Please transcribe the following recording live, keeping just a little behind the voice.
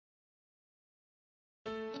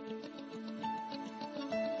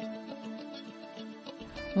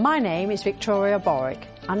My name is Victoria Borwick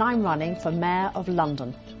and I'm running for Mayor of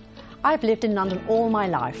London. I've lived in London all my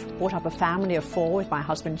life, brought up a family of 4 with my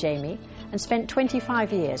husband Jamie and spent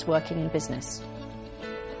 25 years working in business.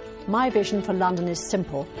 My vision for London is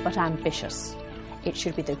simple but ambitious. It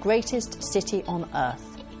should be the greatest city on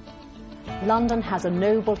earth. London has a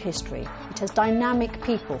noble history. It has dynamic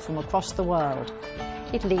people from across the world.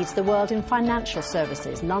 It leads the world in financial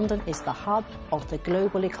services. London is the hub of the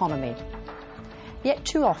global economy. Yet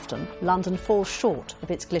too often, London falls short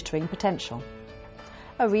of its glittering potential.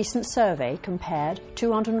 A recent survey compared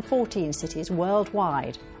 214 cities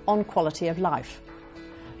worldwide on quality of life.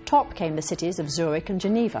 Top came the cities of Zurich and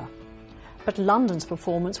Geneva. But London's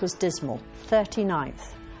performance was dismal,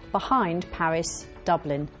 39th, behind Paris,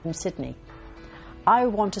 Dublin and Sydney. I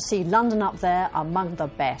want to see London up there among the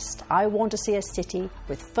best. I want to see a city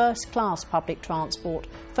with first-class public transport,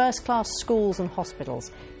 first-class schools and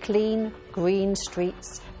hospitals, clean, green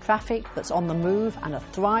streets, traffic that's on the move and a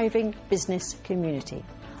thriving business community.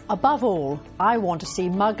 Above all, I want to see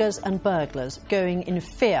muggers and burglars going in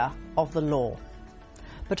fear of the law.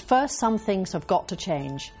 But first, some things have got to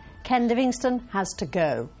change. Ken Livingstone has to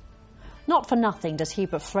go. Not for nothing does he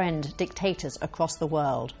befriend dictators across the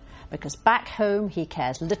world, because back home he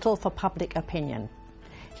cares little for public opinion.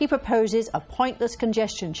 He proposes a pointless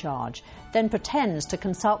congestion charge, then pretends to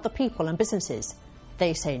consult the people and businesses.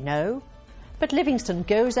 They say no, but Livingstone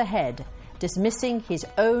goes ahead, dismissing his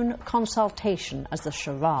own consultation as a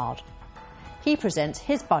charade. He presents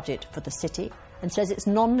his budget for the city and says it's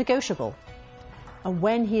non-negotiable. And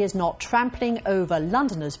when he is not trampling over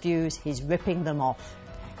Londoners' views, he's ripping them off.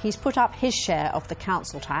 He's put up his share of the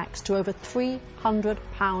council tax to over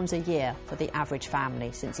 £300 a year for the average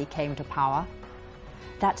family since he came to power.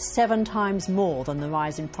 That's 7 times more than the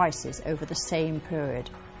rise in prices over the same period.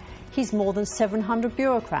 He's more than 700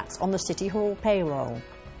 bureaucrats on the City Hall payroll.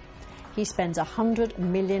 He spends £100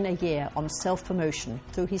 million a year on self-promotion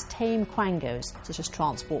through his tame quangos, such as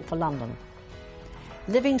Transport for London.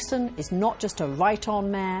 Livingstone is not just a right-on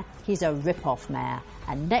mayor, he's a rip-off mayor.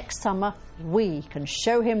 And next summer, we can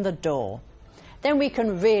show him the door. Then we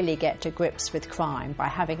can really get to grips with crime by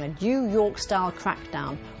having a New York-style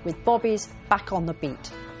crackdown with bobbies back on the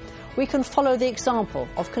beat. We can follow the example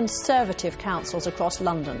of Conservative councils across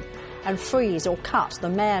London and freeze or cut the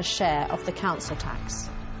mayor's share of the council tax.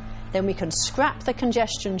 Then we can scrap the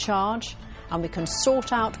congestion charge and we can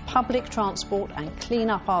sort out public transport and clean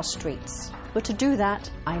up our streets. But to do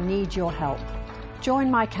that, I need your help.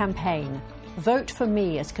 Join my campaign. Vote for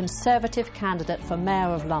me as Conservative candidate for Mayor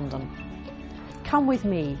of London. Come with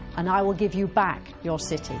me and I will give you back your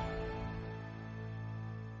city.